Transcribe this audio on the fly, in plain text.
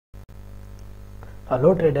Hello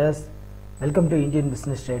traders, welcome to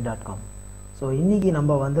indianbusinesstrade.com. So இன்னைக்கு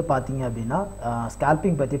நம்ம வந்து பாத்தீங்க அப்படினா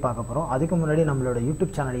ஸ்கேல்பிங் பத்தி பார்க்க போறோம். அதுக்கு முன்னாடி நம்மளோட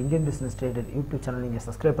YouTube channel Indian business trader YouTube channel நீங்க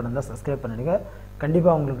சப்ஸ்கிரைப் பண்ணா சப்ஸ்கிரைப் பண்ணுங்க.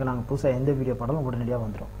 கண்டிப்பா உங்களுக்கு நாங்க புதுசா எந்த வீடியோ போட்டாலும் உடனடியா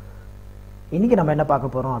வந்துரும். இன்னைக்கு நம்ம என்ன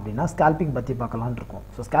பார்க்க போறோம் அப்படினா ஸ்கேல்பிங் பத்தி பார்க்கலாம்னு இருக்கோம்.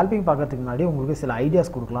 சோ ஸ்கேல்பிங் பார்க்கிறதுக்கு முன்னாடி உங்களுக்கு சில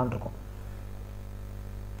ஐடியாஸ் கொடுக்கலாம்னு இருக்கோம்.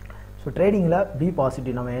 So tradingல be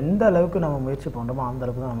positive நம்ம எந்த அளவுக்கு நம்ம முயற்சி பண்றோமோ அந்த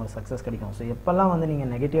அளவுக்கு தான் நமக்கு சக்சஸ் கிடைக்கும். சோ எப்பல்லாம் வந்து நீங்க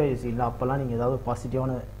நெகட்டிவா யோசிச்சீங்களா அப்பல்லாம் நீங்க ஏதாவது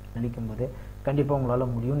பாசிட்டிவான நினைக்கும்போது கண்டிப்பா உங்களால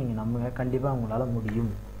முடியும். நீங்க நம்புங்க, கண்டிப்பா உங்களால முடியும்.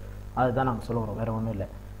 அதுதான் நாங்க சொல்ல வரோம், வேற ஒண்ணும் இல்ல.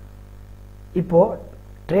 இப்போ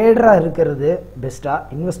ட்ரேடரா இருக்கிறது பெஸ்டா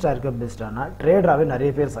இன்வெஸ்டரா இருக்கிறது பெஸ்டானா ட்ரேடராவே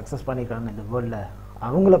நிறைய பேர் சக்சஸ் பண்ணிருக்காங்க இந்த வேர்ல்ட்ல.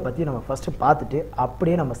 அவங்கள பத்தி நம்ம ஃபர்ஸ்ட் பார்த்துட்டு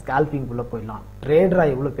அப்படியே நம்ம ஸ்கேல்பிங் குள்ள போயிடலாம். ட்ரேடரா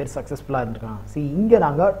எவ்வளவு பேர் சக்சஸ்ஃபுல்லா இருக்காங்க. see இங்க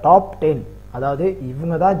நாங்க டாப் 10 அதாவது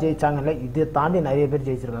இவங்க தான் ஜெயிச்சாங்கல்ல, இதை தாண்டி நிறைய பேர்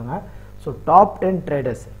ஜெயிச்சிருக்காங்க. ஸோ டாப் 10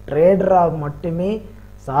 ட்ரேடர்ஸ் ட்ரேடரா மட்டுமே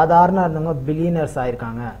சாதாரண இருந்தவங்க பில்லியனர்ஸ்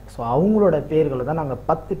ஆயிருக்காங்க. ஸோ அவங்களோட பேர்களை தான் நாங்கள்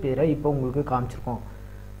 10 பேரை இப்போ உங்களுக்கு காமிச்சிருக்கோம்.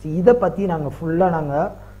 இதை பற்றி நாங்கள் ஃபுல்லாக நாங்கள்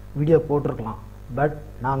வீடியோ போட்டிருக்கலாம். பட்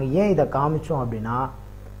நாங்கள் ஏன் இதை காமிச்சோம் அப்படின்னா,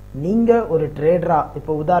 நீங்கள் ஒரு ட்ரேடரா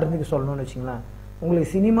இப்போ உதாரணத்துக்கு சொல்லணும்னு வச்சுங்களேன், உங்களுக்கு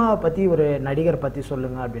சினிமாவை பற்றி ஒரு நடிகர் பற்றி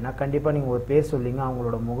சொல்லுங்கள் அப்படின்னா கண்டிப்பாக நீங்கள் ஒரு பேர் சொல்லுங்க,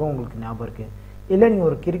 அவங்களோட முகம் உங்களுக்கு ஞாபகம் இருக்குது. இல்லை நீங்கள்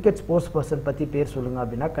ஒரு கிரிக்கெட் ஸ்போர்ட்ஸ் பர்சன் பற்றி பேர் சொல்லுங்கள்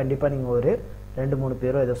அப்படின்னா கண்டிப்பாக நீங்கள் ஒரு 2-3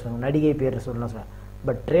 பேரோ ஏதோ சொல்லுங்கள், நடிகை பேர் சொல்லலாம் சொல்லுங்கள்.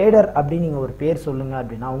 பட் ட்ரேடர் அப்படின்னு நீங்கள் ஒரு பேர் சொல்லுங்கள்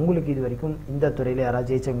அப்படின்னா உங்களுக்கு இது வரைக்கும் இந்த துறையில் யாராவது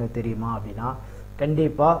ஜெயிச்சவங்க தெரியுமா அப்படின்னா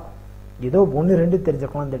கண்டிப்பாக ஏதோ 1-2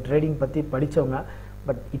 தெரிஞ்சுக்கலாம் இந்த ட்ரேடிங் பற்றி படித்தவங்க.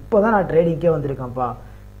 பட் இப்போ தான் நான் ட்ரேடிங்கே வந்திருக்கேன்ப்பா,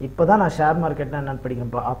 இப்போ தான் நான் ஷேர் மார்க்கெட்னா என்னன்னு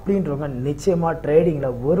படிக்கிறேன்ப்பா அப்படின்றவங்க நிச்சயமாக ட்ரேடிங்கில்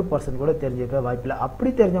 1% கூட தெரிஞ்சுக்க வாய்ப்பில்லை.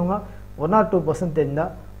 அப்படி தெரிஞ்சவங்க 1 or 2%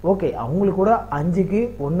 தெரிந்தால் ஓகே, அவங்களுக்கு கூட 5க்கு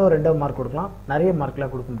 1-2 மார்க் கொடுக்கலாம், நிறைய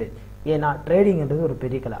மார்க்லாம் கொடுக்க முடியாது. ஏன்னா ட்ரேடிங்ன்றது ஒரு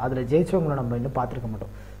பெரிய கலை, அதில் ஜெயிச்சவங்களை நம்ம இன்னும் பார்த்துருக்க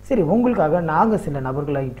மாட்டோம். சரி, உங்களுக்காக நாங்கள் சில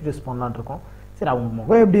நபர்களை இன்ட்ரடியூஸ் பண்ணலான்னு இருக்கோம். சரி, அவங்க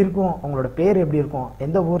முகம் எப்படி இருக்கும், அவங்களோட பேர் எப்படி இருக்கும்,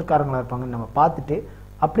 எந்த ஊர்க்காரங்களாக இருப்பாங்கன்னு நம்ம பார்த்துட்டு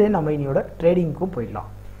அப்படியே நம்ம இன்னையோட ட்ரேடிங்க்கும்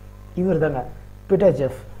போயிடலாம். இவர் தாங்க பீட்டர்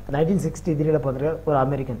ஜெஃப், 1963 பிறந்த ஒரு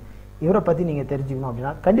அமெரிக்கன். இவரை பற்றி நீங்கள் தெரிஞ்சுக்கணும்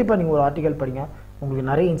அப்படின்னா கண்டிப்பாக நீங்கள் ஒரு ஆர்டிகல் படிங்க,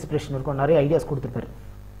 உங்களுக்கு நிறைய இன்ஸ்பிரேஷன் இருக்கும், நிறைய ஐடியாஸ் கொடுத்துருப்பாரு.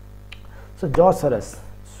 ஸோ ஜார்ஜ் சோரஸ்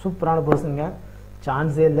சூப்பரான பர்சனுங்க,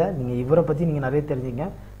 சான்ஸே இல்லை. நீங்கள் இவரை பற்றி நீங்கள் நிறைய தெரிஞ்சுங்க,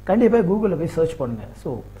 கண்டிப்பாக கூகுளில் போய் சர்ச் பண்ணுங்கள். ஸோ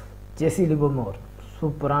ஜெசி லிபர்மோர்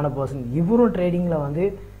சூப்பரான பர்சன். இவரும் ட்ரேடிங்கில் வந்து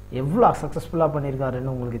எவ்வளோ சக்ஸஸ்ஃபுல்லாக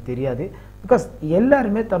பண்ணியிருக்காருன்னு உங்களுக்கு தெரியாது. பிகாஸ்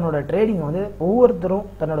எல்லாருமே தன்னோட ட்ரேடிங் வந்து ஒவ்வொருத்தரும்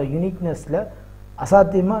தன்னோட யூனிக்னஸில்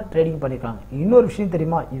அசாத்தியமாக ட்ரேடிங் பண்ணியிருக்காங்க. இன்னொரு விஷயம்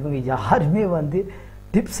தெரியுமா, இவங்க யாருமே வந்து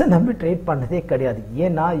டிப்ஸை நம்பி ட்ரேட் பண்ணதே கிடையாது.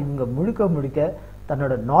 ஏன்னா இவங்க முழுக்க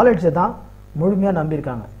தன்னோட நாலேஜை தான் முழுமையாக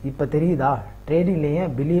நம்பியிருக்காங்க. இப்போ தெரியுதா ட்ரேடிங்லேயே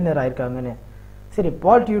பில்லியனர் ஆயிருக்காங்கன்னு. சரி,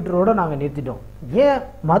 பால் டியூட்டரோட நாங்கள் நிறுத்திட்டோம். ஏன்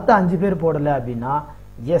மற்ற 5 பேர் போடலை அப்படின்னா,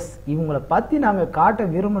 எஸ் இவங்களை பற்றி நாங்கள் காட்ட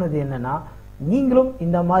விரும்பினது என்னன்னா, நீங்களும்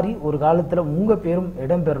இந்த மாதிரி ஒரு காலத்தில் உங்கள் பேரும்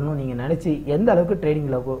இடம் பெறணும் நீங்கள் நினச்சி எந்த அளவுக்கு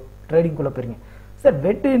ட்ரேடிங்குள்ளே போறீங்க. சார்,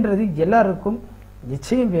 வெற்றின்றது எல்லாருக்கும்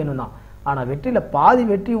நிச்சயம் வேணும் தான், ஆனால் வெற்றியில் பாதி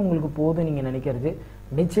வெற்றி உங்களுக்கு போதும் நீங்கள் நினைக்கிறது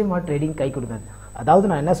நிச்சயமாக ட்ரேடிங் கை கொடுக்காது. அதாவது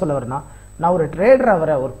நான் என்ன சொல்ல வரேன்னா, நான் ஒரு ட்ரேடராக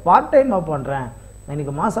வர ஒரு பார்ட் டைமாக பண்ணுறேன்,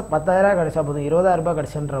 எனக்கு மாதம் 10,000 கிடைச்சா போதும் 20,000 ரூபாய்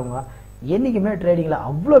கிடைச்சுன்றவங்க என்றைக்குமே ட்ரேடிங்கில்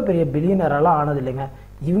அவ்வளோ பெரிய பில்லியனரெல்லாம் ஆனது இல்லைங்க.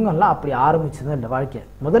 இவங்கெல்லாம் அப்படி ஆரம்பிச்சதும் இல்லை வாழ்க்கை.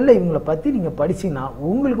 முதல்ல இவங்களை பற்றி நீங்கள் படிச்சிங்கன்னா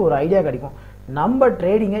உங்களுக்கு ஒரு ஐடியா கிடைக்கும், நம்ம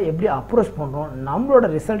ட்ரேடிங்கை எப்படி அப்ரோச் பண்ணுறோம், நம்மளோட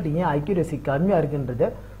ரிசல்ட் ஏன் அக்யூரசி கம்மியாக இருக்குன்றதை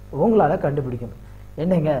உங்களால் கண்டுபிடிக்கணும்.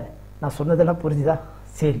 என்னங்க நான் சொன்னதெல்லாம் புரிஞ்சுதா?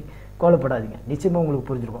 சரி, கோலப்படாதீங்க, நிச்சயமாக உங்களுக்கு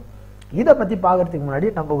புரிஞ்சிருக்கும். இதை பற்றி பார்க்கறதுக்கு முன்னாடி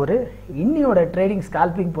நம்ம ஒரு இன்னையோட ட்ரேடிங்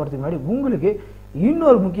ஸ்கேல்பிங் போகிறதுக்கு முன்னாடி உங்களுக்கு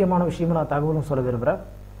இன்னொரு முக்கியமான விஷயமும் நான் தகவலும் சொல்ல விரும்புகிறேன்.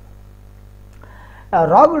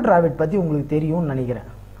 ராகுல் டிராவிட் பற்றி உங்களுக்கு தெரியும்னு நினைக்கிறேன்,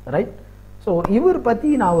 ரைட்? ஸோ இவர் பற்றி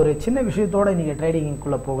நான் ஒரு சின்ன விஷயத்தோடு நீங்கள்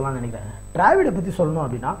ட்ரேடிங்குள்ளே போகலாம்னு நினைக்கிறேன். டிராவிடை பற்றி சொல்லணும்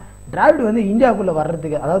அப்படின்னா, டிராவிட் வந்து இந்தியாவுக்குள்ளே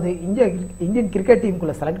வர்றதுக்கு, அதாவது இந்தியன் கிரிக்கெட்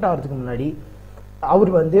டீமுக்குள்ளே செலக்ட் ஆகிறதுக்கு முன்னாடி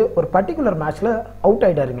அவர் வந்து ஒரு பர்டிகுலர் மேட்ச்சில் அவுட்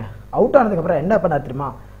ஆகிட்டாருங்க. அவுட் ஆனதுக்கப்புறம் என்ன பண்ணார் தெரியுமா,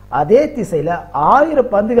 அதே திசையில் 1000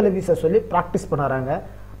 பந்துகளை வீச சொல்லி ப்ராக்டிஸ் பண்ணாராங்க.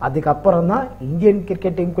 அதுக்கப்புறம் தான் இந்தியன்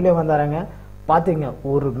கிரிக்கெட் டீமுக்குள்ளே வந்தாராங்க. பார்த்துங்க,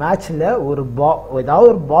 ஒரு மேட்ச்சில் ஏதாவது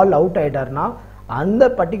ஒரு பால் அவுட் ஆகிட்டாருன்னா அந்த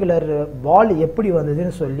பர்டிகுலர் பால் எப்படி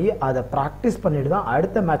வந்ததுன்னு சொல்லி அதை ப்ராக்டிஸ் பண்ணிட்டு தான்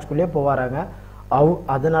அடுத்த மேட்ச்குள்ளேயே போவாராங்க.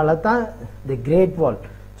 அதனால தான் தி கிரேட் வால்.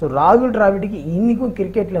 ஸோ ராகுல் டிராவிடுக்கு இன்னைக்கும்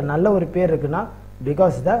கிரிக்கெட்டில் நல்ல ஒரு பேர் இருக்குன்னா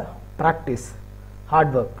because the practice,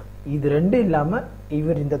 hard work. இது ரெண்டும் இல்லாமல்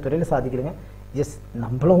இவர் இந்த துறையில் சாதிக்கிறீங்க. எஸ்,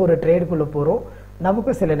 நம்மளும் ஒரு ட்ரேடுக்குள்ளே போகிறோம்,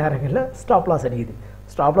 நமக்கும் சில நேரங்களில் ஸ்டாப் லாஸ் அடிக்குது.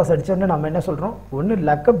 ஸ்டாப் லாஸ் அடித்தோடனே நம்ம என்ன சொல்கிறோம், ஒன்று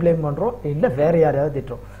லக்கை ப்ளேம் பண்ணுறோம், இல்லை வேறு யாரையாவது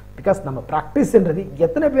திட்டுறோம். பிகாஸ் நம்ம ப்ராக்டிஸ்ன்றது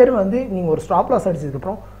எத்தனை பேர் வந்து நீங்கள் ஒரு ஸ்டாப் லாஸ்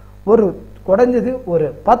அடிச்சதுக்கப்புறம் ஒரு குறைஞ்சது ஒரு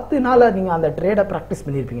 10 நாளாக நீங்கள் அந்த ட்ரேடை ப்ராக்டிஸ்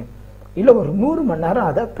பண்ணியிருப்பீங்க, இல்லை ஒரு 100 மணி நேரம்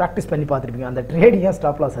அதை ப்ராக்டிஸ் பண்ணி பார்த்துருப்பீங்க. அந்த ட்ரேடிங்காக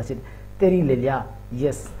ஸ்டாப் லாஸ் ஆச்சு தெரியல இல்லையா?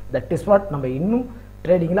 எஸ், தட் இஸ் வாட் நம்ம இன்னும்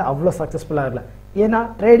ட்ரேடிங்கில் அவ்வளோ சக்ஸஸ்ஃபுல்லாக இருக்கல. ஏன்னா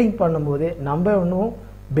ட்ரேடிங் பண்ணும்போது நம்ம இன்னும்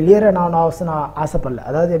பில்லியனர் ஆகணும்னு ஆசைப்படல.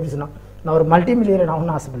 அதாவது எப்படி சொன்னால், நான் ஒரு மல்டி மில்லியனர்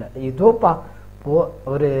ஆகணும்னு ஆசைப்படல. ஏதோப்பா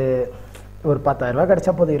ஒரு 10,000 ரூபா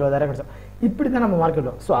கிடைச்சா போதும், 20,000 கிடைச்சா, இப்படி தான் நம்ம மார்க்கெட்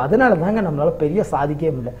வரும். ஸோ அதனால தாங்க நம்மளால பெரிய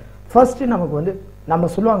சாதிக்கவே முடியல. ஃபர்ஸ்ட் நமக்கு வந்து நம்ம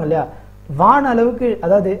சொல்லுவாங்க இல்லையா, வான அளவுக்கு,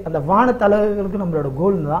 அதாவது அந்த வானத்தளவுகளுக்கு நம்மளோட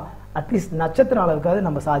கோல் தான் அட்லீஸ்ட் நட்சத்திர அளவுக்காவது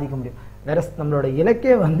நம்ம சாதிக்க முடியும். வேற நம்மளோட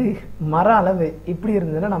இலக்கே வந்து மர அளவு இப்படி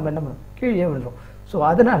இருந்ததுன்னா நம்ம என்ன பண்ணுவோம், கீழே விழுறோம். ஸோ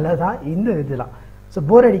அதனால தான் இந்த இதெல்லாம். ஸோ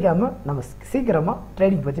போர் அடிக்காமல் நம்ம சீக்கிரமாக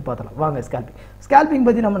ட்ரேடிங் பற்றி பார்த்தலாம். வாங்க ஸ்கேல்பிங்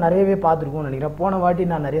பற்றி நம்ம நிறையவே பார்த்துருக்கோம்னு நினைக்கிறேன். போன வாட்டி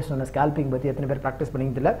நான் நிறைய சொன்னேன் ஸ்கேல்பிங் பற்றி, எத்தனை பேர் ப்ராக்டிஸ்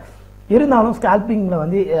பண்ணிக்கிட்டு இல்லை. இருந்தாலும் ஸ்கேல்பிங்கில்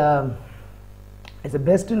வந்து இட்ஸ்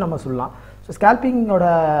பெஸ்ட்டுன்னு நம்ம சொல்லலாம். ஸோ ஸ்கேல்பிங்கோட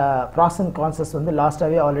ப்ராசஸ் அண்ட் கான்செப்ட்ஸ் வந்து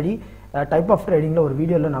லாஸ்ட்டாகவே ஆல்ரெடி டைப் ஆஃப் ட்ரேடிங்கில் ஒரு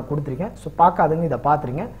வீடியோவில் நான் கொடுத்துருக்கேன். ஸோ பார்க்காதவங்க இதை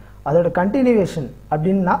பார்த்துருங்க. அதோட கண்டினியூவேஷன்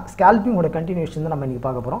அப்படின்னா ஸ்கேல்பிங்கோட கண்டினியூவேஷன் தான் நம்ம இன்றைக்கி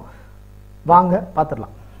பார்க்க போகிறோம். வாங்க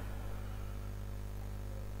பார்த்துடலாம்.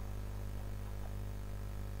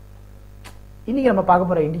 இன்றைக்கி நம்ம பார்க்க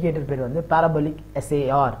போகிற இண்டிகேட்டர் பேர் வந்து பாரபோலிக்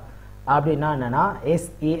SAR. அப்படின்னா என்னென்னா,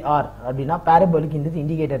 SAR அப்படின்னா பாரபோலிக்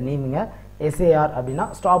இண்டிகேட்டர் நேமுங்க. SAR அப்படின்னா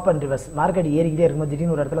ஸ்டாப் அண்ட் ரிவர்ஸ். மார்க்கெட் ஏறிக்கிட்டே இருக்கும்போது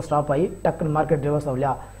திடீர்னு ஒரு இடத்துல ஸ்டாப் ஆகி டக்குன்னு மார்க்கெட் ரிவர்ஸ் ஆகும்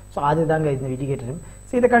இல்லையா. ஸோ அதுதாங்க இந்த இண்டிகேட்டர்.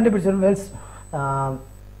 ஸோ இதை கண்டுபிடிச்சது வெல்ஸ்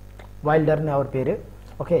வைல்டர்னு அவர் பேர்.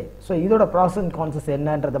 ஓகே, ஸோ இதோட ப்ராசஸ் அண்ட் கான்செப்ட்ஸ்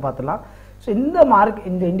என்னன்றதை பார்த்துலாம். ஸோ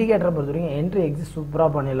இந்த இண்டிகேட்டரை பொறுத்த வரைக்கும் என்ட்ரி எக்ஸிட்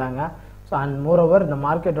சூப்பராக பண்ணிடலாங்க. ஸோ அண்ட் மோரோவர் இந்த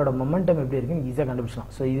மார்க்கெட்டோட மொமெண்டம் எப்படி இருக்குன்னு ஈஸியாக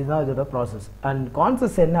கண்டுபிடிச்சலாம். ஸோ இதுதான் இதோட ப்ராசஸ் அண்ட்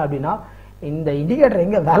கான்செப்ட்ஸ் என்ன அப்படின்னா, இந்த இண்டிகேட்டர்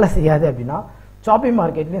எங்கே வேலை செய்யாது அப்படின்னா, ஷாப்பிங்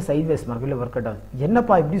மார்க்கெட்லேயும் சைட்வேஸ் மார்க்கெட்லேயும் ஒர்க் அவுட் ஆகுது.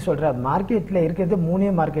 என்னப்பா இப்படி சொல்கிற, மார்க்கெட்டில் இருக்கிறது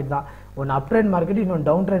 3 மார்க்கெட் தான். ஒன்று அப் ட்ரெண்ட் மார்க்கெட், இன்னொன்று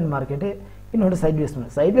டவுன் ட்ரெண்ட் மார்க்கெட்டு, இன்னொன்று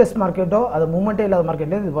சைட்வேஸ் மார்க்கெட்டோ அது மூமெண்ட்டே இல்லாத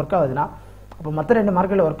மார்க்கெட்லேயே இது ஒர்க் ஆகுதுன்னா, அப்போ மற்ற 2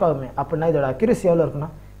 மார்க்கெட்டில் ஒர்க் ஆகுமே. அப்படின்னா இதோட அக்யூரசி எவ்வளோ இருக்குன்னா,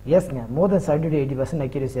 எஸ்ங்க, மோர் தென் 70 to 80%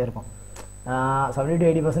 அக்யூரஸியாக இருக்கும். 70 to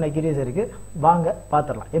 80% அக்யூரஸி இருக்குது. வாங்க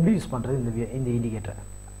பார்த்துடலாம் எப்படி யூஸ் பண்ணுறது இந்த இண்டிகேட்டரை.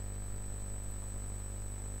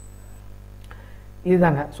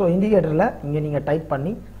 இதுதாங்க. ஸோ இண்டிகேட்டரில் இங்கே நீங்கள் டைப்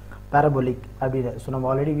பண்ணி பாரபோலிக் அப்படின்னு, ஸோ நம்ம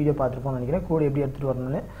ஆல்ரெடி வீடியோ பார்த்துருப்போம்னு நினைக்கிறேன், கூட எப்படி எடுத்துகிட்டு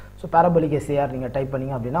வரணும்னு. ஸோ பாரபோலிக் SAR நீங்கள் டைப்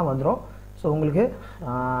பண்ணிங்க அப்படின்னா வந்துடும். ஸோ உங்களுக்கு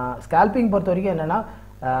ஸ்கேல்பிங் பொறுத்த வரைக்கும் என்னென்னா,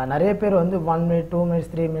 நிறைய பேர் வந்து 1 minute 2 minutes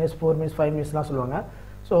 3 minutes 4 minutes 5 minutesலாம் சொல்லுவாங்க.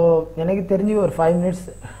 ஸோ எனக்கு தெரிஞ்சு ஒரு 5 minutes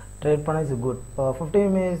ட்ரேட் பண்ணால் இஸ் குட். 15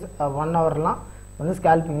 minutes 1 hourலாம் வந்து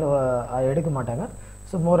ஸ்கேல்பிங்கில் எடுக்க மாட்டாங்க.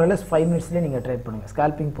 ஸோ மோரலஸ் 5 minutesலேயே நீங்கள் ட்ரேட் பண்ணுங்கள்.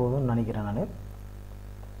 ஸ்கேல்பிங் போதும்னு நினைக்கிறேன் நான்.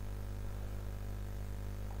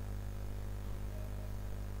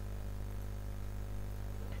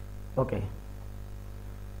 ஓகே,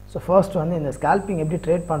 ஸோ ஃபர்ஸ்ட் வந்து இந்த ஸ்கேல்பிங் எப்படி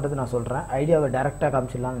ட்ரேட் பண்ணுறது நான் சொல்கிறேன். ஐடியாவை டேரெக்டாக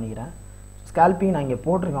காமிச்சிடலாம்னு நினைக்கிறேன். ஸ்கேல்பிங் நான் இங்கே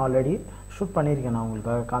போட்டிருக்கேன், ஆல்ரெடி ஷூட் பண்ணியிருக்கேன், நான்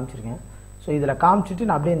உங்களுக்காக காமிச்சிருக்கேன். ஸோ இதில் காமிச்சிட்டு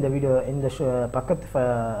நான் அப்படியே இந்த வீடியோ இந்த பக்கத்து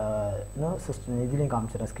சிஸ்டம் இதுலேயும்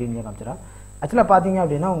காமிச்சிடறேன், ஸ்க்ரீன்லேயும் காமிச்சிடறேன். ஆக்சுவலாக பார்த்தீங்க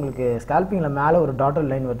அப்படின்னா உங்களுக்கு ஸ்கேல்பிங்கில் மேலே ஒரு டாட்டர்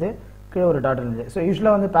லைன் வருது, கீழே ஒரு டாட்டர் லைன். ஸோ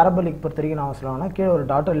யூஸ்வலாக வந்து பாரபோலிக் பொறுத்த வரைக்கும் நான் சொல்லுவாங்கன்னா, கீழே ஒரு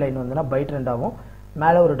டாட்டர் லைன் வந்துன்னா பை ட்ரெண்ட் ஆகும்,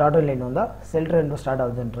 மேலே ஒரு டாட்டர் லைன் வந்தால் செல் ட்ரெண்டும் ஸ்டார்ட்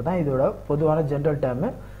ஆகுதுன்றது தான் இதோட பொதுவான ஜென்ரல் டேர்மு.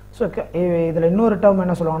 ஸோ இதில் இன்னொரு டேர்ம்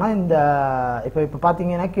என்ன சொல்லுவாங்கன்னா, இந்த இப்போ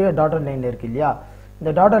பார்த்தீங்கன்னா கீழே டாட்டர் லைனில் இருக்குது இல்லையா,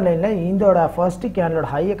 இந்த டாட்டர் லைனில் இதோட ஃபர்ஸ்ட் கேண்டலோட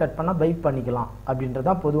ஹையை கட் பண்ணால் பை பண்ணிக்கலாம் அப்படின்றது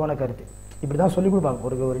தான் பொதுவான கருத்து. இப்படி தான் சொல்லிக்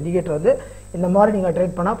கொடுப்பாங்க. ஒரு இண்டிகேட்டர் வந்து இந்த மாதிரி நீங்கள்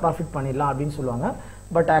ட்ரேட் பண்ணால் ப்ராஃபிட் பண்ணிடலாம் அப்படின்னு சொல்லுவாங்க.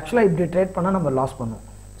 பட் ஆக்சுவலாக இப்படி ட்ரேட் பண்ணால் நம்ம லாஸ் பண்ணுவோம்.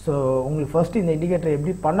 ஸோ உங்களுக்கு ஃபர்ஸ்ட்டு இந்த இண்டிகேட்டர்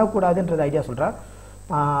எப்படி பண்ணக்கூடாதுன்றது ஐடியா சொல்கிறேன்.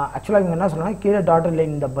 ஆக்சுவலாக இவங்க என்ன சொல்லுவாங்க, கீழே டாட்டர்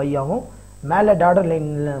லைன் இந்த பை ஆகும், மேலே டாட்டர்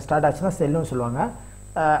லைனில் ஸ்டார்ட் ஆச்சுன்னா செல்லுன்னு சொல்லுவாங்க.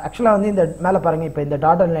 ஆக்சுவலாக வந்து இந்த மேலே பாருங்கள், இப்போ இந்த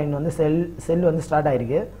டாட்டர் லைன் வந்து செல் வந்து ஸ்டார்ட்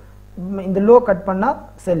ஆகிருக்கு, இந்த லோ கட் பண்ணால்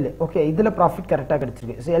செல்லு. ஓகே, இதில் ப்ராஃபிட் கரெக்டாக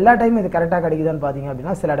கிடச்சிருக்கு. ஸோ எல்லா டைமும் இது கரெக்டாக கிடைக்குதான்னு பார்த்தீங்க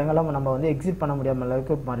அப்படின்னா சில இடங்களும் நம்ம வந்து எக்ஸிட் பண்ண முடியாமல்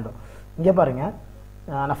அளவுக்கு மாறிடும். இங்கே பாருங்கள்,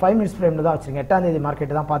 நான் 5 minutes ஃப்ரேமில் தான் வச்சுருக்கேன், 8ஆம் தேதி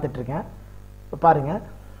மார்க்கெட்டு தான் பார்த்துட்ருக்கேன். இப்போ பாருங்கள்,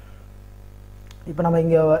 இப்போ நம்ம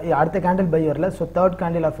இங்கே அடுத்த கேண்டில் பை வரல. So 3rd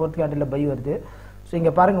candle R 4th candle by வருது. ஸோ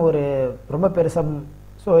இங்கே பாருங்கள், ஒரு ரொம்ப பெருசாக.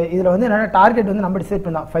 ஸோ இதில் வந்து என்னென்னா டார்கெட் வந்து நம்ம டிசைட்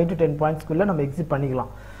பண்ணலாம், 5 to 10 pointsக்குள்ளே நம்ம எக்ஸிட்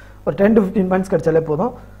பண்ணிக்கலாம். ஒரு 10 to 15 points கிடைச்சாலே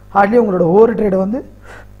போதும். ஹார்ட்லி உங்களோட ஒவ்வொரு ட்ரேடை வந்து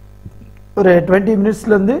ஒரு 20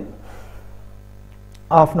 minutesலேருந்து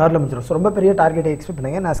 ½ hour முடிச்சிடும். ஸோ ரொம்ப பெரிய டார்கெட்டை எக்ஸ்பெக்ட்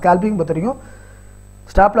பண்ணுங்க. நான் ஸ்கேல்பிங் பொறுத்த வரைக்கும்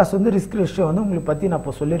ஸ்டாப் லாஸ் வந்து ரிஸ்க் ரேஷியோ வந்து உங்களுக்கு பற்றி நான்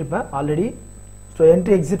இப்போ சொல்லியிருப்பேன் ஆல்ரெடி. ஸோ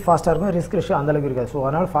என்ட்ரி எக்ஸிட் ஃபாஸ்ட்டாக இருக்கும், ரிஸ்க் ரேஷியோ அந்தளவுக்கு இருக்காது. ஸோ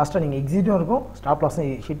அதனால் ஃபாஸ்ட்டாக நீங்கள் எக்ஸிட்டும் இருக்கும், ஸ்டாப் லாஸும்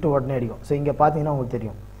ஹிட் உடனே அடிக்கும். ஸோ இங்கே பார்த்தீங்கன்னா உங்களுக்கு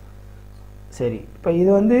தெரியும். சரி, இப்போ இது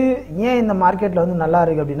வந்து ஏன் இந்த மார்க்கெட்டில் வந்து நல்லா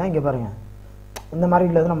இருக்குது அப்படின்னா, இங்கே பாருங்கள், இந்த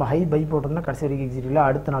மார்க்கெட்டில் வந்து நம்ம ஹை பை போட்டோம்னா கடைசி வரைக்கும் எக்ஸிட் இல்லை,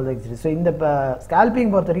 அடுத்த நாள் தான் எக்ஸிட். ஸோ இந்த இப்போ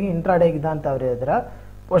ஸ்கேல்பிங் பொறுத்த வரைக்கும் இன்ட்ராடேக்கு தான் தவிர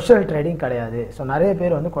பொசிஷனல் ட்ரேடிங் கிடையாது. ஸோ நிறைய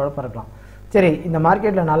பேர் வந்து குழப்பம் இருக்கலாம். சரி, இந்த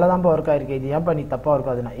மார்க்கெட்டில் நல்லா தான்ப்பா ஒர்க் ஆகிருக்கு, இது ஏன்ப்பா நீ தப்பாக ஒர்க்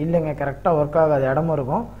ஆகுதுன்னா, இல்லைங்க, கரெக்டாக ஒர்க் ஆகாத இடமும்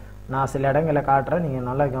இருக்கும். நான் சில இடங்களை காட்டுறேன், நீங்கள்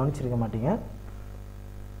நல்லா கவனிச்சிருக்க மாட்டீங்க.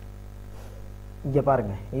 இங்கே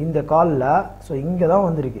பாருங்கள், இந்த காலில் ஸோ இங்கே தான்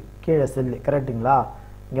வந்திருக்கு கீழே செல்லு, கரெக்டுங்களா?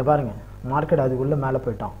 இங்கே பாருங்கள், மார்க்கெட் அதுக்குள்ளே மேலே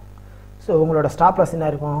போயிட்டான். ஸோ உங்களோட ஸ்டாப் லாஸ் என்ன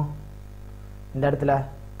இருக்கும், இந்த இடத்துல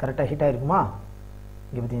கரெக்டாக ஹிட் ஆகிருக்குமா,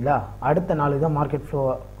 இங்கே பார்த்தீங்களா. அடுத்த நாளுக்கு தான் மார்க்கெட் ஃப்ளோ.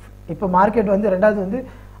 இப்போ மார்க்கெட் வந்து ரெண்டாவது வந்து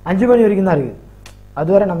 5 மணி வரைக்கும் தான் இருக்குது.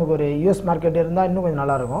 அதுவரை நமக்கு ஒரு யூஎஸ் மார்க்கெட் இருந்தால் இன்னும் கொஞ்சம்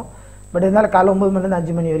நல்லாயிருக்கும். பட் இருந்தாலும் காலை 9 மணிலேருந்து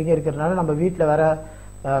 5 மணி வரைக்கும் இருக்கிறதுனால நம்ம வீட்டில் வேறு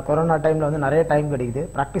கொரோனா டைமில் வந்து நிறைய டைம் கிடைக்குது,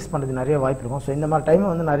 ப்ராக்டிஸ் பண்ணுறதுக்கு நிறைய வாய்ப்பு இருக்கும். ஸோ இந்த மாதிரி டைமை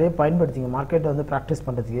வந்து நிறைய பயன்படுத்திங்க மார்க்கெட்டை வந்து ப்ராக்டிஸ்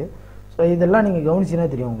பண்ணுறதுக்கு. ஸோ இதெல்லாம் நீங்கள் கவனிச்சினா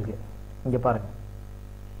தெரியும் உங்களுக்கு. இங்கே பாருங்கள்,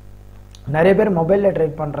 நிறைய பேர் மொபைலில்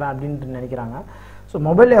ட்ரேட் பண்ணுறேன் அப்படின்ட்டு நினைக்கிறாங்க. ஸோ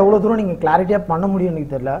மொபைலில் எவ்வளோ தூரம் நீங்கள் கிளாரிட்டியாக பண்ண முடியும்னு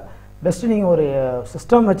எனக்கு தெரியல. பெஸ்ட்டு நீங்கள் ஒரு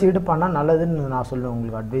சிஸ்டம் வச்சுக்கிட்டு பண்ணால் நல்லதுன்னு நான் சொல்லுவேன்,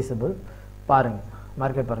 உங்களுக்கு அட்வைசபிள். பாருங்கள்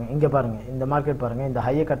மார்க்கெட் பாருங்கள், இங்கே பாருங்கள், இந்த மார்க்கெட் பாருங்கள், இந்த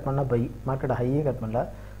ஹையை கட் பண்ணால் பை, மார்க்கெட்டை ஹையே கட் பண்ணல.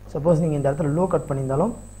 சப்போஸ் நீங்கள் இந்த இடத்துல லோ கட்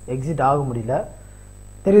பண்ணியிருந்தாலும் எக்ஸிட் ஆக முடியல,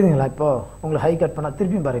 தெரியுதுங்களா. இப்போது உங்களுக்கு ஹை கட் பண்ணால்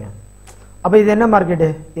திருப்பியும் பாருங்கள். அப்போ இது என்ன மார்க்கெட்டு,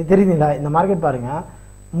 இது தெரியுதுங்களா. இந்த மார்க்கெட் பாருங்கள்,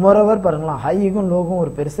 மோரோவர் பாருங்களா, ஹைக்கும் லோக்கும்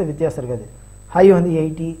ஒரு பெருசாக வித்தியாசம் இருக்காது. ஹை வந்து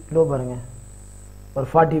 80, லோ பாருங்கள் ஒரு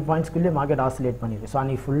 40 பாயிண்ட்ஸ்க்குள்ளே மார்க்கெட் ஆசிலேட் பண்ணியிருக்கு. ஸோ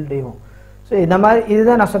அன்றைக்கி ஃபுல் டேவும். ஸோ இந்த மாதிரி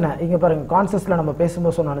இதுதான் நான் சொன்னேன். இங்கே பாருங்கள், கான்செப்ட்டில் நம்ம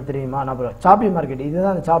பேசும்போது சொன்னாலும் தெரியுமா, நான் சாப்பி மார்க்கெட்,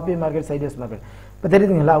 இதுதான் அந்த சாப்பி மார்க்கெட், சைட்வேஸ் மார்க்கெட். இப்போ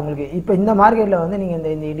தெரியுதுங்களா உங்களுக்கு. இப்போ இந்த மார்க்கெட்டில் வந்து நீங்கள்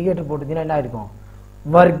இந்த இண்டிகேட்டர் போட்டுட்டீங்கன்னா என்ன இருக்கும்,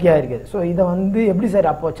 ஒர்க்கியாக இருக்குது. ஸோ இதை வந்து எப்படி சார்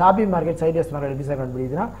அப்போ சாப்பி மார்க்கெட், சைட்வேஸ் மார்க்கெட் எப்படி சார்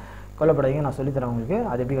கண்டுபிடிக்குதுன்னா, கொல்லப்படாதீங்க, நான் சொல்லித்தரேன் உங்களுக்கு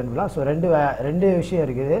அது எப்படி கண்டுபிடிக்கலாம். ஸோ ரெண்டு விஷயம்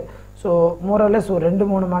இருக்குது. ஸோ மோரலெஸ் ஒரு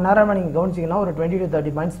 2-3 மணி நேரமாக நீங்கள் கவனிச்சிங்கன்னா ஒரு 20 to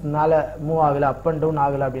 30 பாயிண்ட்ஸ் மேலே மூவ் ஆகலை, அப் அண்ட் டவுன்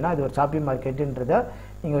ஆகலை அப்படின்னா இது ஒரு சாப்பி மார்க்கெட்டுன்றதை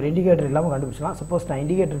நீங்கள் ஒரு இண்டிகேட்டர் இல்லாமல் கண்டுபிடிச்சலாம். சப்போஸ் நான்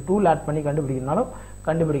இண்டிகேட்டர் டூல் ஆட் பண்ணி கண்டுபிடிக்கணும்னாலும்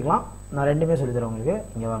கண்டுபிடிக்கலாம். நான் ரெண்டுமே சொல்லித்தரேன் உங்களுக்கு.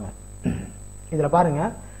 இங்கே வாங்க, இதில்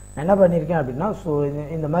பாருங்கள் நான் என்ன பண்ணியிருக்கேன் அப்படின்னா, ஸோ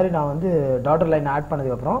இந்த மாதிரி நான் வந்து டாட்டர் லைன் ஆட்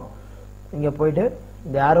பண்ணதுக்கப்புறம் இங்கே போயிட்டு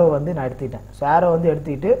இந்த ஏரோ வந்து நான் எடுத்துக்கிட்டேன். ஸோ ஏரோ வந்து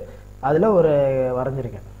எடுத்துக்கிட்டு அதில் ஒரு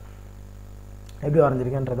வரைஞ்சிருக்கேன். எப்படி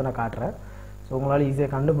வரைஞ்சிருக்கேன்றதை நான் காட்டுறேன். ஸோ உங்களால்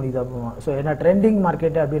ஈஸியாக கண்டுபிடிக்குது. அப்போ ஸோ என்ன ட்ரெண்டிங்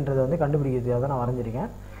மார்க்கெட்டு அப்படின்றத வந்து கண்டுபிடிக்கிறதுக்காக தான் நான் வரைஞ்சிருக்கேன்.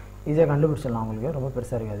 ஈஸியாக கண்டுபிடிச்சிடலாம் உங்களுக்கு, ரொம்ப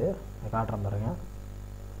பெருசாக இருக்காது. நான் காட்டுறேன் பாருங்கள்.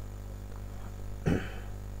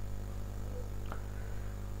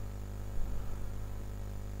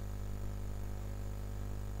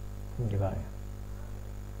 இங்கே பாருங்க,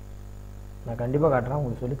 நான் கண்டிப்பாக காட்டுறேன்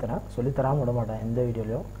உங்களுக்கு, சொல்லித்தராமல் விட மாட்டேன் எந்த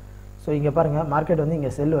வீடியோலையும். ஸோ இங்கே பாருங்கள், மார்க்கெட் வந்து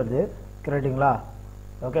இங்கே செல் வருது, கரெக்டுங்களா.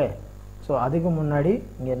 ஓகே, ஸோ அதுக்கு முன்னாடி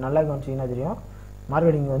இங்கே நல்லா கவனிச்சிங்கன்னா தெரியும்,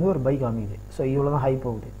 மார்க்கெட் இங்கே வந்து ஒரு பை காமிக்குது. ஸோ இவ்வளோ தான் ஹை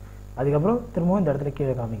போகுது. அதுக்கப்புறம் திரும்பவும் இந்த இடத்துல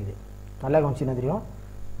கீழே காமிக்குது. நல்லா கவனிச்சிங்கன்னா தெரியும்,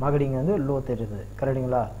 மார்க்கெட் இங்கே வந்து லோ தெரியுது,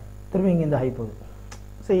 கரெக்டுங்களா. திரும்ப இங்கே இந்த ஹை போகுது.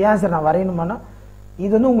 ஸோ ஏன் சார் நான் வரையணுமானா,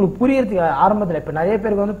 இது வந்து உங்களுக்கு புரியறதுக்கு ஆரம்பத்தில், இப்போ நிறைய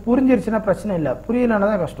பேருக்கு வந்து புரிஞ்சிருச்சுன்னா பிரச்சனை இல்லை, புரியலன்னா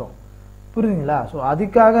தான் கஷ்டம், புரியுதுங்களா. ஸோ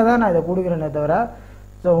அதுக்காக தான் நான் இதை கொடுக்குறேனே தவிர,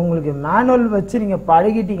 ஸோ உங்களுக்கு மேனுவல் வச்சு நீங்கள்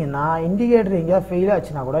பழகிட்டீங்கன்னா இண்டிகேட்டர் எங்கேயாவது ஃபெயில்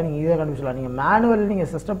ஆச்சுன்னா கூட நீங்கள் இதை கண்டுபிடிச்சலாம். நீங்கள் மேனுவல் நீங்கள்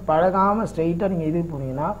சிஸ்டம் பழகாமல் ஸ்ட்ரெயிட்டாக நீங்கள் இது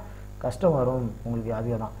போனீங்கன்னா கஷ்டம் வரும் உங்களுக்கு.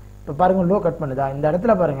 அதுக்கு தான் இப்போ பாருங்கள், லோ கட் பண்ணுதா, இந்த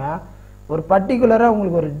இடத்துல பாருங்கள் ஒரு பர்டிகுலராக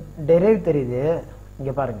உங்களுக்கு ஒரு டெரைவ் தெரியுது.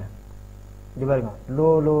 இங்கே பாருங்கள், இங்கே பாருங்கள், low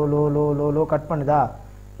low low low low low cut பண்ணுதா.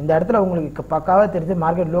 இந்த இடத்துல உங்களுக்கு பக்காவாக தெரிஞ்சு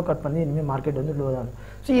மார்க்கெட் லோ கட் பண்ணி இனிமேல் மார்க்கெட் வந்து லோ தான்.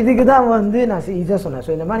 ஸோ இதுக்கு தான் வந்து நான் ஈஸியாக சொன்னேன்.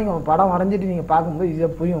 ஸோ இந்த மாதிரி நீங்கள் படம் வரைஞ்சிட்டு நீங்கள் பார்க்கும்போது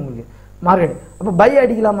ஈஸியாக புரியும் உங்களுக்கு மார்க்கெட். அப்போ பை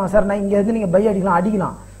அடிக்கலாமா சார், நான் இங்கே இருந்து நீங்கள் பை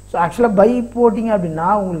அடிக்கலாம். ஸோ ஆக்சுவலாக பை போட்டிங்க அப்படின்னா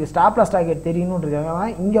உங்களுக்கு ஸ்டாப் லாஸ் டார்கெட் தெரியணுன்றிருக்காங்க.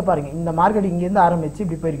 இங்கே பாருங்கள், இந்த மார்க்கெட் இங்கேருந்து ஆரம்பிச்சு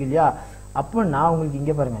இப்படி போயிருக்கு இல்லையா, அப்படின்னா உங்களுக்கு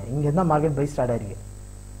இங்கே பாருங்கள், இங்கேருந்து தான் மார்க்கெட் பை ஸ்டார்ட் ஆயிருக்கு.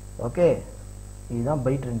 ஓகே, இதுதான்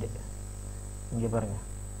பை ட்ரெண்டு. இங்கே பாருங்கள்,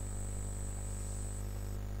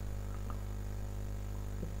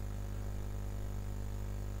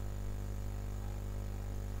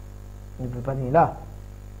 இப்படி பார்த்தீங்களா,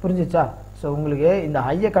 புரிஞ்சிச்சா. ஸோ உங்களுக்கு இந்த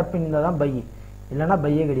ஹையை கட் பண்ணியிருந்தால் தான் பை, இல்லைன்னா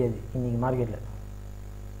பையே கிடையாது இன்றைக்கி மார்க்கெட்டில்.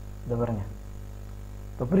 இதை பாருங்கள்,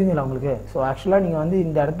 இப்போ புரியுதுங்களா உங்களுக்கு. ஸோ ஆக்சுவலாக நீங்கள் வந்து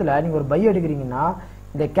இந்த இடத்துல நீங்கள் ஒரு பை எடுக்கிறீங்கன்னா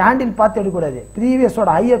இந்த கேண்டில் பார்த்து எடுக்கக்கூடாது, ப்ரீவியஸோட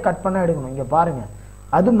ஹையை கட் பண்ணால் எடுக்கணும். இங்கே பாருங்கள்,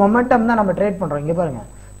 அது மொமெண்டம் தான் நம்ம ட்ரேட் பண்ணுறோம். இங்கே பாருங்கள்,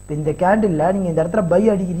 இப்போ இந்த கேண்டிலில் நீங்கள் இந்த இடத்துல பை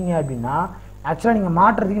அடிக்கிறீங்க அப்படின்னா ஆக்சுவலாக நீங்கள்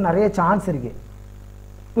மாட்டுறதுக்கு நிறைய சான்ஸ் இருக்குது,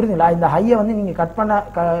 புரியுதுங்களா. இந்த ஹையை வந்து நீங்கள் கட் பண்ண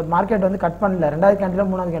மார்க்கெட் வந்து கட் பண்ணல, ரெண்டாவது கேண்டிலோ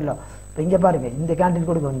மூணாவது கேண்டிலோ. இப்போ இங்கே பாருங்கள், இந்த கேண்டில்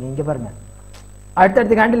கூட இங்கே பாருங்கள்,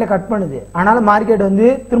 அடுத்தடுத்த கேண்டில் கட் பண்ணுது, ஆனாலும் மார்க்கெட் வந்து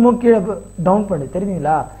திரும்பவும் கீழே டவுன் பண்ணுது,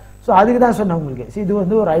 தெரியுதுங்களா. ஸோ அதுக்கு தான் சொன்னேன் உங்களுக்கு. ஸோ இது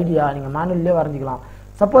வந்து ஒரு ஐடியா, நீங்கள் மேனுவல்லே வரைஞ்சிக்கலாம்.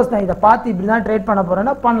 சப்போஸ் நான் இதை பார்த்து இப்படி தான் ட்ரேட் பண்ண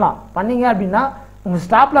போகிறேன்னா பண்ணலாம். பண்ணீங்க அப்படின்னா உங்கள்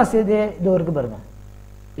ஸ்டாப் லாஸ் இது இருக்குது பாருங்கள்,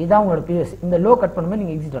 இதுதான் உங்களோட பிஎஸ். இந்த லோ கட் பண்ணும்போது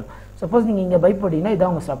நீங்கள் எக்ஸிட் பண்ணணும். சப்போஸ் நீங்கள் இங்கே பை போட்டிங்கன்னா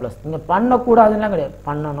இதான் உங்கள் ஸ்டாப் லாஸ். நீங்கள் பண்ணக்கூடாதுலாம் கிடையாது,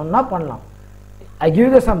 பண்ணணும்னா பண்ணலாம். I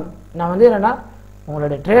give the some. நான் வந்து என்னென்னா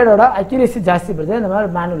உங்களோட ட்ரேடோட அக்யூரேசி ஜாஸ்தி படுது இந்த மாதிரி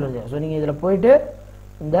மேனுவல் இருக்குது. ஸோ நீங்கள் இதில் போயிட்டு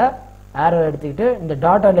இந்த ஏரோ எடுத்துக்கிட்டு இந்த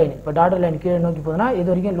டாட்டர் லைன், இப்போ டாட்டர் லைன் கீழே நோக்கி போதுன்னா இது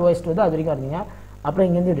வரைக்கும் லோவஸ்ட் வந்து அது வரைக்கும் இருந்தீங்க, அப்புறம்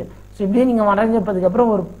இங்கேருந்து விடு. ஸோ இப்படியே நீங்கள்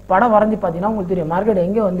வரைஞ்சப்பதுக்கப்புறம் ஒரு படம் வரைஞ்சி பார்த்தீங்கன்னா உங்களுக்கு தெரியும் மார்க்கெட்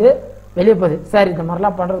எங்கே வந்து வெளியே போகுது. சார் இந்த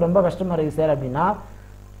மாதிரிலாம் பண்ணுறது ரொம்ப கஷ்டமாக இருக்குது சார் அப்படின்னா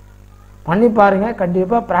பண்ணி பாருங்கள்.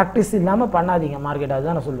 கண்டிப்பாக ப்ராக்டிஸ் இல்லாமல் பண்ணாதீங்க மார்க்கெட்,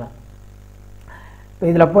 அதுதான் நான் சொல்லுவேன். இப்போ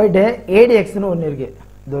இதில் போயிட்டு ஏடிஎக்ஸ்னு ஒன்று இருக்குது,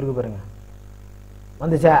 இது வரைக்கும் பாருங்கள்.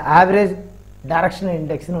 வந்துச்சா ஆவரேஜ் டைரக்ஷனல்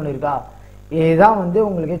இண்டெக்ஸ்னு ஒன்று இருக்கா. இதுதான் வந்து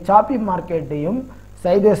உங்களுக்கு சாப்பி மார்க்கெட்டையும்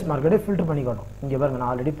சைட்வேஸ் மார்க்கெட்டையும் ஃபில்டர் பண்ணி காட்டும். இங்கே பாருங்கள்,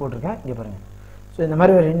 நான் ஆல்ரெடி போட்டிருக்கேன், இங்கே பாருங்கள். ஸோ இந்த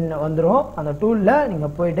மாதிரி ஒரு வந்துடும். அந்த டூலில்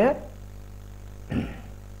நீங்கள் போயிட்டு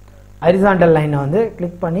ஹரிசாண்டல் லைனை வந்து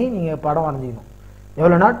கிளிக் பண்ணி நீங்கள் படம் வரைஞ்சிக்கணும்.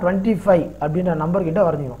 எவ்வளோனா 25 அப்படின்ற நம்பர் கிட்ட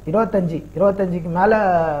வரைஞ்சிக்கணும். 25க்கு மேலே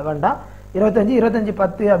வேண்டாம். 25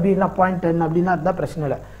 10 அப்படின்னா 0.10 அப்படின்னா அதுதான் பிரச்சனை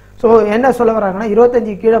இல்லை. ஸோ என்ன சொல்ல வராங்கன்னா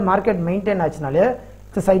 25 கீழே market maintain ஆச்சுனாலே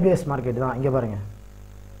it's sideways market தான். இங்கே பாருங்கள்,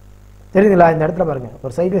 தெரியுதுங்களா? இந்த இடத்துல பாருங்கள்,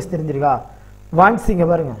 ஒரு சைட்வேஸ் தெரிஞ்சிருக்கா? வான்ஸ் இங்கே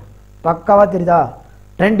பாருங்கள், பக்காவாக தெரியுதா?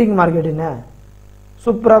 ட்ரெண்டிங் மார்க்கெட்டுன்னு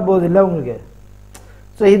சூப்பராக போகுது இல்லை உங்களுக்கு?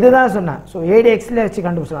 ஸோ இதுதான் சொன்னேன். ஸோ ஏடிஎக்ஸில் வச்சு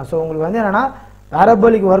கண்டுபிடிச்சலாம். ஸோ உங்களுக்கு வந்து என்னென்னா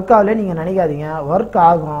பேரபோலிக் ஒர்க் ஆகல நீங்கள் நினைக்காதீங்க, ஒர்க்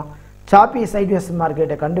ஆகும். சாப்பி சைட்வேஸ்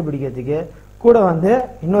மார்க்கெட்டை கண்டுபிடிக்கிறதுக்கு கூட வந்து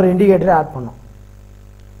இன்னொரு இண்டிகேட்டரை ஆட் பண்ணும்.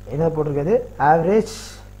 என்ன போட்டிருக்குது? Average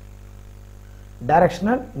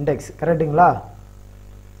directional index. கரெக்டுங்களா?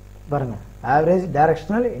 பாருங்கள், ஆவரேஜ்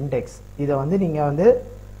டைரக்ஷனல் இண்டெக்ஸ். இதை வந்து நீங்கள் வந்து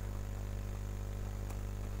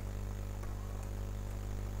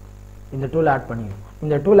இந்த டூல் ஆட் பண்ணிக்கணும்.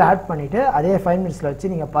 இந்த டூல் ஆட் பண்ணிவிட்டு அதே 5 மினிட்ஸில்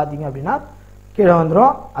வச்சு நீங்கள் பார்த்தீங்க அப்படின்னா கீழே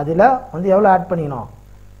வந்துடும். அதில் வந்து எவ்வளோ ஆட் பண்ணிக்கணும்?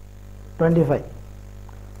 25.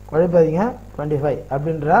 குழப்பாதீங்க, 25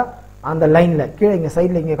 அப்படின்ற அந்த லைனில் கீழே இங்கே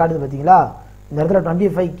சைடில் இங்கே காட்டுது பார்த்தீங்களா? இந்த இடத்துல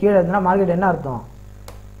 25 கீழே இருந்ததுன்னா மார்க்கெட் என்ன அர்த்தம்?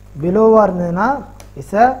 பிலோவாக இருந்ததுன்னா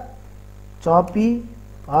இட்ஸ் அ சாப்பி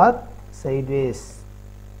ஆர் சைட்வேஸ்.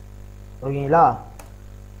 ஓகேங்களா?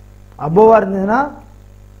 அபோவாக இருந்ததுன்னா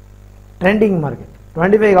ட்ரெண்டிங் மார்க்கெட்.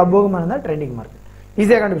 25 அபோவமாக இருந்தால் ட்ரெண்டிங் மார்க்கெட்.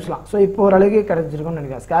 ஈஸியாக கண்டுபிடிச்சலாம். ஸோ இப்போ ஓரளவுக்கு கிடைச்சிருக்கும்னு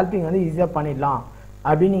நினைக்கிறேன். ஸ்கேல்பிங் வந்து ஈஸியாக பண்ணிடலாம்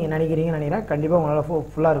அப்படின்னு நீங்கள் நினைக்கிறேன். கண்டிப்பாக உங்களால்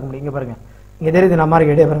ஃபுல்லாக இருக்க முடியும். இங்கே பாருங்கள், இங்கே தெரியுது நான்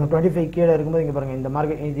மார்க்கெட்டே பாருங்கள். 25 கீழே இருக்கும்போது இங்கே பாருங்கள், இந்த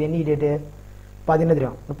மார்க்கெட் இது என்ன டேட்டு? பார்த்தீங்கன்னா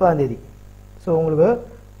தெரியும், 30ஆம் தேதி. ஸோ உங்களுக்கு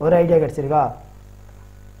ஒரு ஐடியா கிடச்சிருக்கா?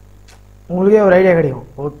 உங்களுக்கே ஒரு ஐடியா கிடைக்கும்.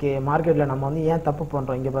 ஓகே, மார்க்கெட்டில் நம்ம வந்து ஏன் தப்பு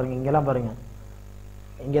பண்ணுறோம்? இங்கே பாருங்கள், இங்கெல்லாம் பாருங்கள்,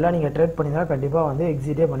 இங்கெல்லாம் நீங்கள் ட்ரேட் பண்ணிங்கன்னா கண்டிப்பாக வந்து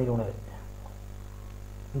எக்ஸிட்டே பண்ணிக்கூடாது.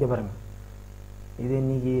 இங்கே பாருங்கள், இது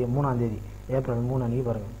இன்றைக்கி 3ஆம் தேதி, ஏப்ரல் 3 அன்றைக்கி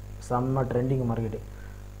பாருங்கள், செம்ம ட்ரெண்டிங் மார்க்கெட்டு.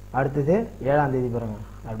 அடுத்தது 7ஆம் தேதி பாருங்கள்,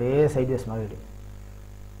 அப்படியே சைட்வேஸ் மார்க்கெட்டு.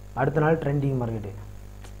 அடுத்த நாள் ட்ரெண்டிங் மார்க்கெட்டு.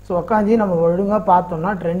 ஸோ உட்காந்து நம்ம ஒழுங்காக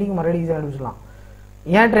பார்த்தோம்னா ட்ரெண்டிங் மார்க்கெட் ஈஸியாக கண்டுபிடிச்சலாம்.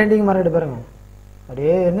 ஏன் ட்ரெண்டிங் மார்க்கெட்டு பாருங்கள்,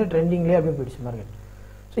 அப்படியே இருந்து ட்ரெண்டிங்லேயே அப்படியே போயிடுச்சு மார்க்கெட்.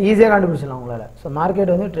 ஸோ ஈஸியாக கண்டுபிடிச்சலாம் உங்களால். ஸோ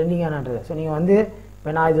மார்க்கெட் வந்து ட்ரெண்டிங்கானது. ஸோ நீங்கள் வந்து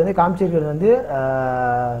இப்போ நான் இது வந்து காமிச்சிருக்கிறது வந்து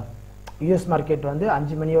யூஎஸ் மார்க்கெட் வந்து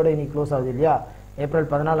 5 மணியோட இன்னைக்கு க்ளோஸ் ஆகுது இல்லையா? ஏப்ரல்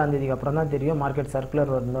 14ஆம் தேதிக்கு அப்புறம் தான் தெரியும் மார்க்கெட்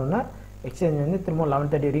சர்க்குலர் வந்தோடனே எக்ஸ்சேஞ்ச் வந்து திரும்ப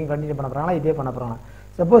 11:30 வரைக்கும் கண்டினியூ பண்ண போகிறாங்களா, இதே பண்ண போகிறாங்க.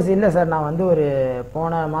 சப்போஸ் இல்லை சார் நான் வந்து ஒரு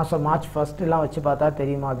போன மாதம் மார்ச் 1 வச்சு பார்த்தா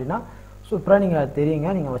தெரியுமா அப்படின்னா சூப்பராக நீங்கள் அது தெரியுங்க.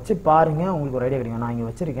 நீங்கள் வச்சு பாருங்கள், உங்களுக்கு ஒரு ஐடியா கிடைக்கும். நான் இங்கே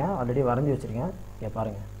வச்சுருக்கேன், ஆல்ரெடி வரைஞ்சி வச்சுருக்கேன். இங்கே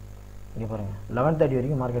பாருங்கள், இங்கே பாருங்கள், 11:30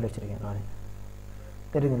 வரைக்கும் மார்க்கெட் வச்சுருக்கேன் நான்.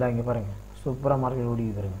 தெரியுதுங்களா? இங்கே பாருங்கள், சூப்பராக மார்க்கெட் ஓடி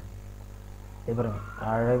பாருங்கள். இது பாருங்கள்,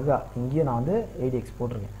 அழகாக இங்கேயும் நான் வந்து 8x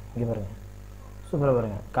போட்டிருக்கேன். இங்கே பாருங்கள், சூப்பராக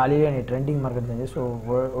பாருங்கள். காலையில் நீ ட்ரெண்டிங் மார்க்கெட் தெரிஞ்சு. ஸோ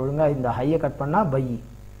ஒழுங்காக இந்த ஹையை கட் பண்ணால் பை.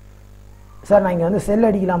 சார் நான் இங்கே வந்து செல்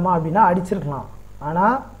அடிக்கலாமா அப்படின்னா அடிச்சிருக்கலாம்.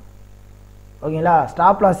 ஆனால் ஓகேங்களா,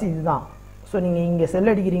 ஸ்டாப் லாஸ் இதுதான். ஸோ நீங்கள் இங்கே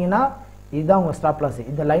செல் அடிக்கிறீங்கன்னா இதுதான் உங்கள் ஸ்டாப் லாஸ்.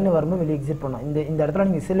 இந்த லைனை வரும்போது வெளியே எக்ஸிட் பண்ணணும். இந்த இடத்துல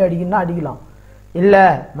நீங்கள் செல் அடிக்கணும்னா அடிக்கலாம். இல்லை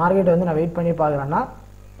மார்க்கெட்டை வந்து நான் வெயிட் பண்ணி பார்க்குறேன்னா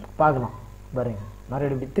பார்க்கலாம். பாருங்கள்,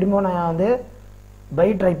 மார்க்கெட் இப்படி திரும்ப நான் வந்து பை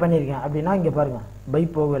ட்ரை பண்ணியிருக்கேன் அப்படின்னா இங்கே பாருங்கள், பை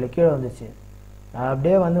போகலை, கீழே வந்துச்சு.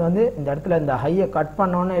 அப்படியே வந்து இந்த இடத்துல இந்த ஹையை கட்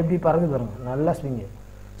பண்ணோன்னு எப்படி பறந்து பாருங்கள், நல்லா ஸ்விங்கு,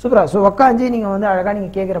 சூப்பராக. ஸோ உட்காந்து நீங்கள் வந்து அழகாக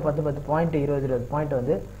நீங்கள் கேட்குற 10 பாயிண்ட் 20 பாயிண்ட்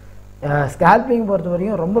வந்து ஸ்கேல்பிங் பொறுத்த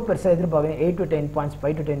வரைக்கும் ரொம்ப பெருசாக எதிர்பார்க்குறேன். 8 to 10 பாயிண்ட்ஸ்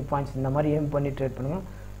 5 to 10 பாயிண்ட்ஸ் இந்த மாதிரி ஏம் பண்ணி ட்ரேட் பண்ணுங்கள்,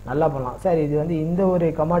 நல்லா பண்ணலாம். சார் இது வந்து இந்த ஒரு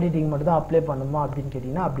கமாடிட்டிக்கு மட்டும் தான் அப்ளை பண்ணுமா அப்படின்னு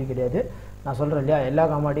கேட்டிங்கன்னா அப்படி கிடையாது. நான் சொல்கிறேன் இல்லையா, எல்லா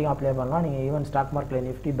கமாடிட்டியும் அப்ளை பண்ணலாம். நீங்கள் ஈவன் ஸ்டாக் மார்க்கெட்டில்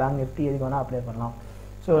நிஃப்டி, பேங்க் நிஃப்டி எதுக்கு வேணால் அப்ளை பண்ணலாம்.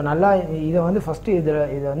 ஸோ நல்லா இதை வந்து ஃபஸ்ட்டு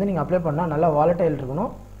இதை வந்து நீங்கள் அப்ளை பண்ணால் நல்லா வாலட்டைல்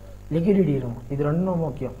இருக்கணும், லிக்விடிட்டி இருக்கணும். இது ரெண்டும்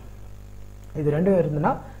முக்கியம். இது ரெண்டும்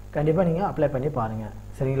இருந்துன்னா கண்டிப்பாக நீங்கள் அப்ளை பண்ணி பாருங்கள்,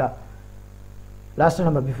 சரிங்களா? லாஸ்ட்டு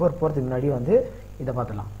நம்ம பிஃபோர் போகிறதுக்கு முன்னாடி வந்து இதை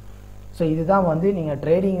பார்த்துலாம். ஸோ இதுதான் வந்து நீங்கள்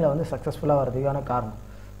ட்ரேடிங்கில் வந்து சக்ஸஸ்ஃபுல்லாக வரதுக்கான காரணம்.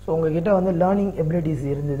 ஸோ உங்கள்கிட்ட வந்து லேர்னிங் எபிலிட்டிஸ்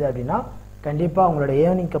இருந்தது அப்படின்னா கண்டிப்பாக உங்களோட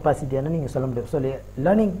ஏர்னிங் கெப்பாசிட்டின்னு நீங்கள் சொல்ல முடியும். ஸோ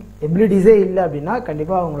லேர்னிங் எபிலிட்டிஸே இல்லை அப்படின்னா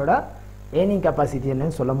கண்டிப்பாக உங்களோட ஏர்னிங் கெப்பாசிட்டின்னு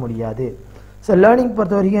சொல்ல முடியாது. ஸோ லேர்னிங்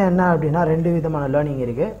பொறுத்த வரைக்கும் என்ன அப்படின்னா 2 விதமான லேர்னிங்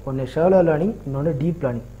இருக்குது. ஒன்று ஷாலோ லேர்னிங், இன்னொன்று deep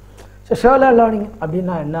learning. So shallow learning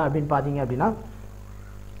அப்படின்னா என்ன அப்படின்னு பார்த்தீங்க அப்படின்னா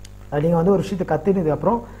நீங்கள் வந்து ஒரு விஷயத்தை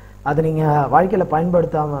கற்றுனதுக்கப்புறம் அதை நீங்கள் வாழ்க்கையில்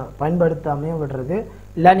பயன்படுத்தாமையும் விடுறது,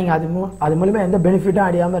 இல்லை நீங்கள் அது மூலிமா எந்த பெனிஃபிட்டும்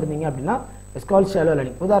அடையாமல் இருந்தீங்க அப்படின்னா ஸ்கால் ஷாலோ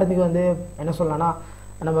லேர்னிங். உதாரணத்துக்கு வந்து என்ன சொல்லலாம்னா,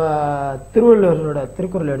 நம்ம திருவள்ளுவரோட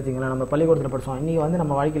திருக்குறள் எடுத்திங்களா, நம்ம பள்ளிக்கூடத்தில் படித்தோம். இன்றைக்கி வந்து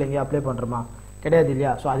நம்ம வாழ்க்கையில் எங்கேயும் அப்ளை பண்ணுறோமா? கிடையாது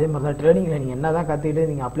இல்லையா? ஸோ அதே மாதிரி தான் ட்ரேடிங்கில் நீங்கள் என்ன தான் கற்றுக்கிட்டு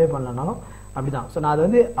நீங்கள் அப்ளை பண்ணலனாலும் அப்படி தான். ஸோ நான் அதை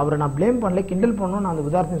வந்து அவரை நான் ப்ளேம் பண்ணல, கிண்டல் பண்ணணும், நான் அந்த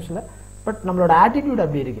உதாரணம் சொல்ல பட் நம்மளோட ஆட்டிடியூட்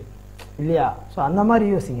அப்படி இருக்குது இல்லையா? ஸோ அந்த மாதிரி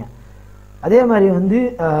யோசிங்க. அதே மாதிரி வந்து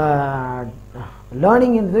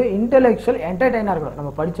லேர்னிங்கிறது இன்டெலெக்சுவல் என்டர்டெய்னாக இருக்கணும்.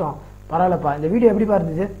 நம்ம படித்தோம், பரவாயில்லப்பா இந்த வீடியோ எப்படிப்பா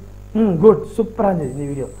இருந்துச்சு, குட் சூப்பராக இருந்தது இந்த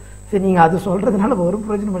வீடியோ. சரி, நீங்கள் அது சொல்கிறதுனால ஒரு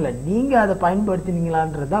பிரயோஜனமும் இல்லை, நீங்கள் அதை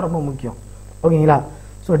பயன்படுத்தினீங்களான்றது தான் ரொம்ப முக்கியம். ஓகேங்களா?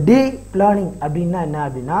 ஸோ டீப் லேர்னிங் அப்படின்னா என்ன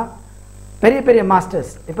அப்படின்னா, பெரிய பெரிய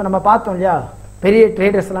மாஸ்டர்ஸ் இப்போ நம்ம பார்த்தோம் இல்லையா, பெரிய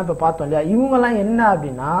ட்ரேடர்ஸ்லாம் இப்போ பார்த்தோம் இல்லையா, இவங்கெல்லாம் என்ன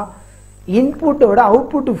அப்படின்னா இன்புட்டை விட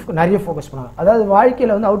அவுட்புட்டு நிறைய ஃபோக்கஸ் பண்ணுவாங்க. அதாவது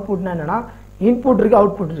வாழ்க்கையில் வந்து அவுட்புட்னா என்னென்னா, இன்புட் இருக்குது,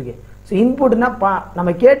 அவுட்புட் இருக்குது. ஸோ இன்புட்னா நம்ம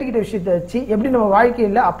கேட்டுக்கிட்ட விஷயத்தை வச்சு எப்படி நம்ம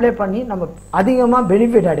வாழ்க்கையில் அப்ளை பண்ணி நம்ம அதிகமாக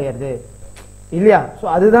பெனிஃபிட் அடையிறது இல்லையா? ஸோ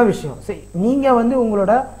அதுதான் விஷயம். சரி, நீங்கள் வந்து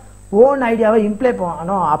உங்களோட ஓன் ஐடியாவை அப்ளை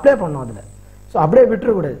பண்ணணும் அதில். ஸோ அப்படியே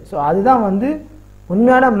விட்டுறக்கூடாது. ஸோ அதுதான் வந்து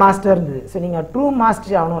உண்மையான மாஸ்டர் இருந்தது. ஸோ நீங்கள் ட்ரூ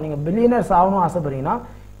மாஸ்டர் ஆகணும், நீங்கள் பில்லியனர்ஸ் ஆகணும் ஆசைப்படுறீங்கன்னா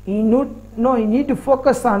you need to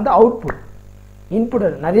focus on the output. Input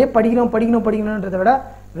நிறைய படிக்கணுன்றதை விட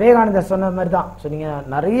விவேகானந்தர் சொன்ன மாதிரி தான். ஸோ நீங்கள்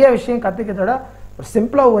நிறைய விஷயம் கற்றுக்கிறத விட ஒரு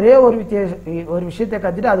சிம்பிளாக ஒரே ஒரு விஷயத்தை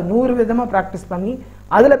கற்றுட்டு அது 100 விதமாக ப்ராக்டிஸ் பண்ணி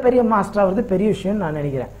அதில் பெரிய மாஸ்டர் ஆகிறது பெரிய விஷயம்னு நான்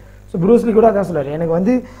நினைக்கிறேன். ஸோ ப்ரூஸ்லி கூட அதான் சொல்லுவார், எனக்கு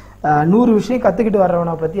வந்து 100 விஷயம் கற்றுக்கிட்டு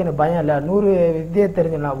வர்றவனை பற்றி எனக்கு பயம் இல்லை, 100 வித்தியை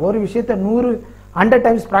தெரிஞ்சிடலாம், ஒரு விஷயத்தை 100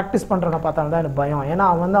 டைம்ஸ் ப்ராக்டிஸ் பண்ணுறவனை பார்த்தாலும் தான் எனக்கு பயம். ஏன்னா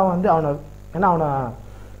அவனை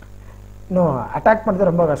இன்னும் அட்டாக் பண்ணுறது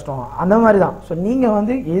ரொம்ப கஷ்டம். அந்த மாதிரி தான். ஸோ நீங்கள்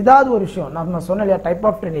வந்து ஏதாவது ஒரு விஷயம் நம்ம சொன்ன இல்லையா, டைப்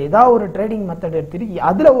ஆஃப் ட்ரேடிங், ஏதாவது ஒரு ட்ரேடிங் மெத்தட் எடுத்துட்டு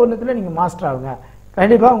அதில் ஒன்றுத்தில் நீங்கள் மாஸ்டர் ஆகுங்க.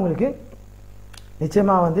 கண்டிப்பாக உங்களுக்கு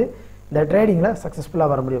நிச்சயமாக வந்து இந்த ட்ரேடிங்கில் சக்ஸஸ்ஃபுல்லாக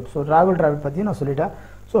வர முடியும். ஸோ டிராவல் பற்றி நான் சொல்லிட்டேன்.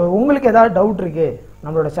 ஸோ உங்களுக்கு ஏதாவது டவுட் இருக்குது,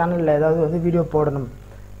 நம்மளோட சேனலில் ஏதாவது வந்து வீடியோ போடணும்,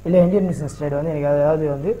 இல்லை இந்தியன் பிஸ்னஸ் ட்ரேட் வந்து எனக்கு ஏதாவது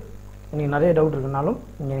வந்து எனக்கு நிறைய டவுட் இருக்குனாலும்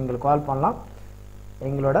நீங்கள் எங்களுக்கு கால் பண்ணலாம்,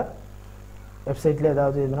 எங்களோட வெப்சைட்டில்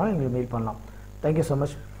ஏதாவது இருந்தாலும் எங்களுக்கு மெயில் பண்ணலாம். தேங்க்யூ ஸோ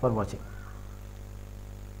மச் ஃபார் வாட்சிங்.